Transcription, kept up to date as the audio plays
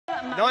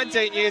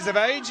19 years of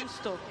age.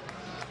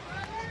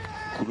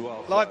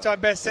 Lifetime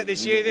best set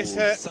this year. This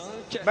her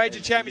major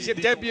championship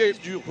debut.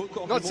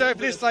 Not so for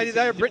this lady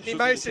though, Brittany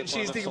Mason.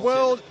 She's the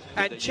world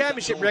and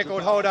championship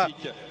record holder.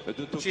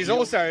 She's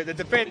also the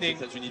defending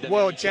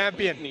world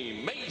champion.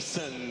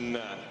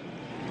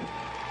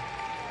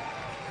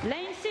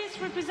 Lane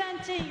 6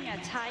 representing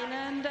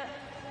Thailand,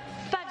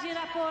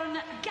 Pagirapon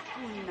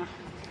Gagun.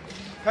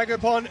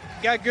 Pagirapon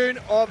Gagun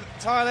of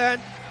Thailand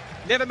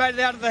never made it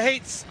out of the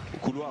heats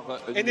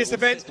in this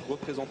event.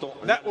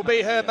 That will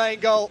be her main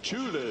goal.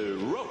 Julie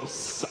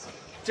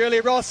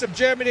Ross of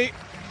Germany,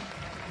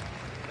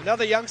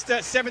 another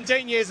youngster,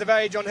 17 years of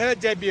age on her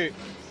debut.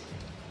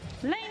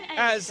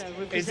 As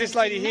is this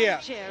lady here,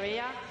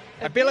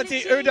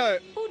 Ability Udo,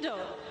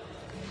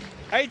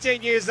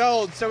 18 years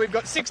old. So we've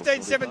got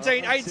 16,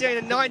 17, 18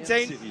 and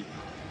 19.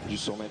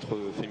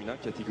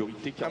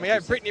 And we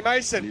have Brittany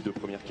Mason,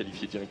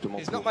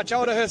 who's not much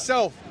older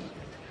herself.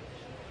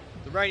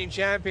 The reigning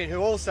champion who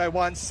also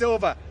won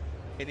silver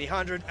in the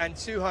 100 and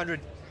 200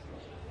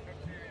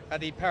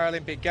 at the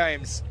Paralympic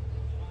Games.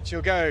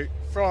 She'll go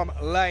from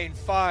lane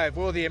 5,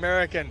 will the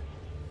American.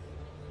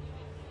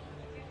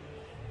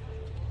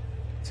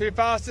 Two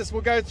fastest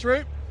will go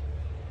through.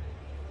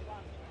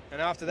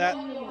 And after that,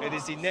 it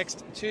is the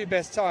next two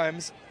best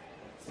times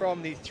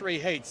from the 3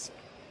 heats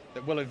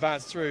that will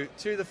advance through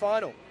to the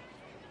final.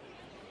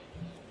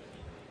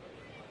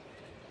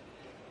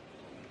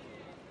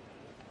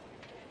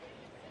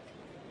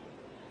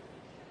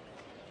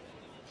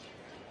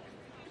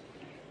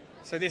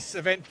 So this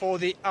event for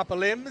the upper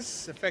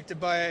limbs, affected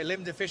by a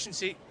limb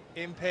deficiency,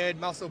 impaired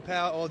muscle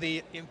power, or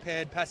the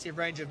impaired passive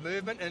range of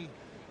movement. And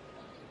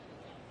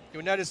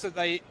you'll notice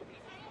that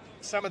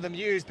some of them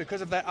use,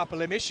 because of that upper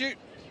limb issue,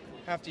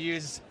 have to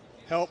use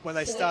help when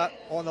they start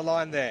on the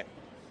line there.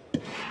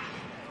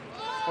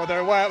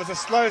 Although it was a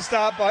slow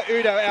start by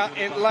Udo out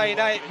in lane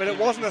 8, but it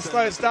wasn't a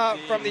slow start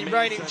from the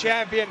reigning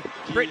champion,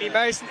 Brittany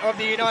Mason of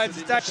the United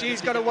States.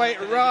 She's got to wait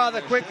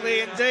rather quickly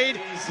indeed,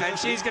 and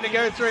she's going to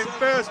go through in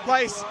first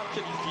place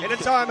in a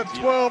time of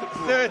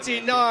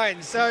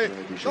 12:39. So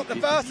not the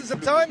fastest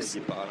of times,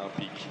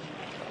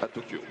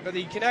 but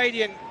the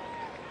Canadian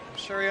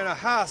Shariana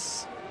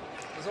Haas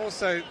was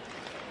also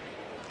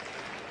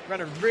run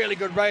a really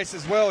good race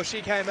as well.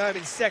 She came home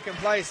in second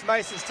place.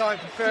 Mason's time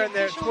confirmed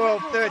there at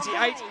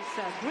 12:38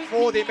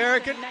 for the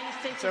American.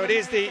 So it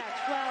is the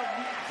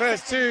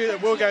first two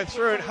that will go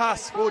through, and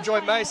Haas will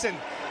join Mason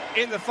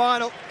in the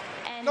final.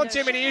 Not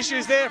too many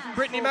issues there from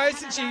Brittany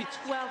Mason. She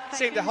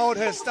seemed to hold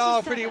her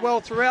style pretty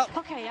well throughout.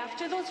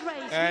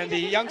 And the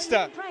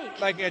youngster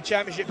making a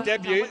championship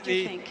debut,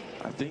 the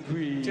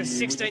just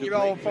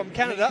 16-year-old from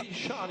Canada,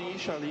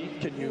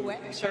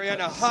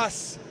 Shariana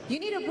Haas. You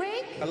need a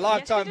break? A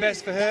lifetime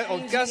best for her.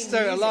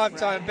 Augusto, a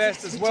lifetime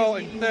best as well,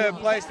 in third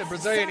place, the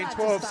Brazilian in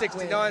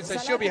 12:69. So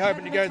she'll be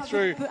hoping to go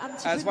through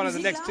as one of the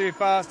next two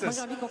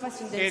fastest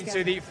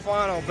into the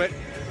final. But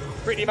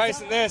Brittany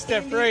Mason there,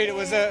 Steph Reed, it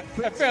was a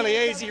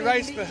fairly easy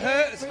race for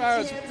her as far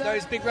as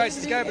those big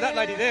races go, but that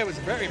lady there was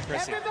very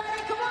impressive.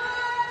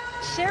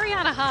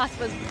 Shariana Haas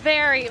was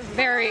very,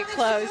 very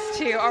close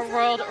to a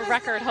world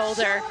record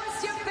holder.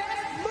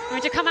 I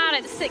mean, to come out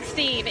at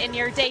 16 in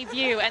your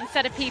debut and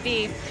set a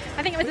PB,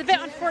 I think it was a bit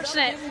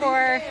unfortunate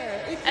for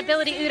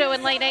Ability Udo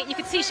in lane 8. You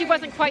could see she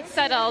wasn't quite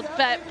settled,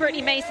 but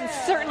Brittany Mason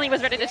certainly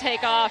was ready to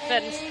take off,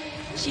 and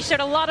she showed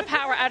a lot of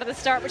power out of the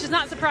start, which is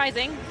not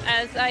surprising,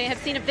 as I have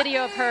seen a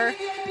video of her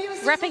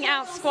repping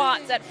out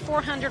squats at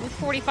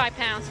 445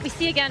 pounds. We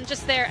see again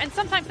just there, and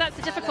sometimes that's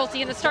the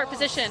difficulty in the start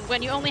position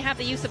when you only have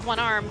the use of one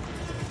arm.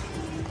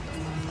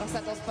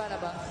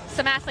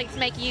 Some athletes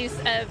make use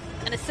of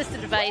an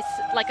assistive device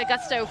like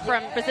Augusto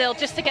from Brazil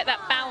just to get that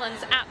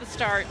balance at the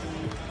start.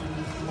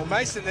 Well,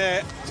 Mason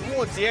there,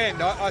 towards the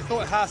end, I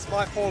thought Haas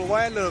might fall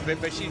away a little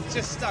bit, but she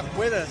just stuck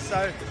with her.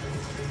 So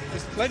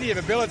there's plenty of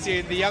ability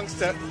in the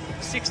youngster,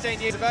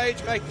 16 years of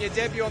age, making a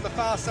debut on the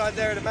far side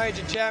there at the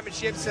major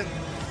championships. And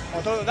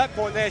I thought at that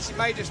point there she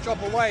may just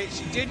drop away.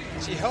 She didn't.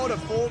 She held her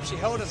form, she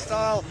held her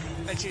style,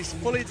 and she's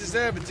fully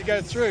deserved to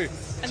go through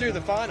to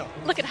the final.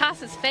 Look at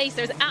Haas's face.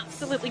 There's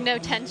absolutely no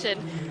tension.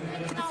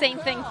 It's the same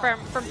thing from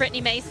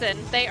Brittany Mason.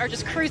 They are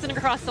just cruising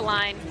across the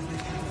line,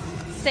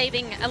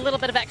 saving a little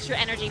bit of extra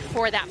energy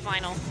for that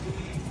final.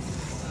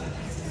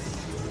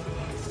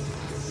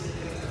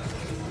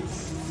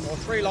 Well,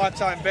 3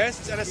 lifetime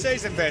bests and a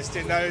season best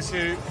in those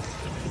who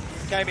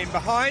came in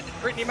behind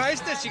Brittany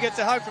Mason. She gets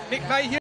a hug from Nick Mayhew.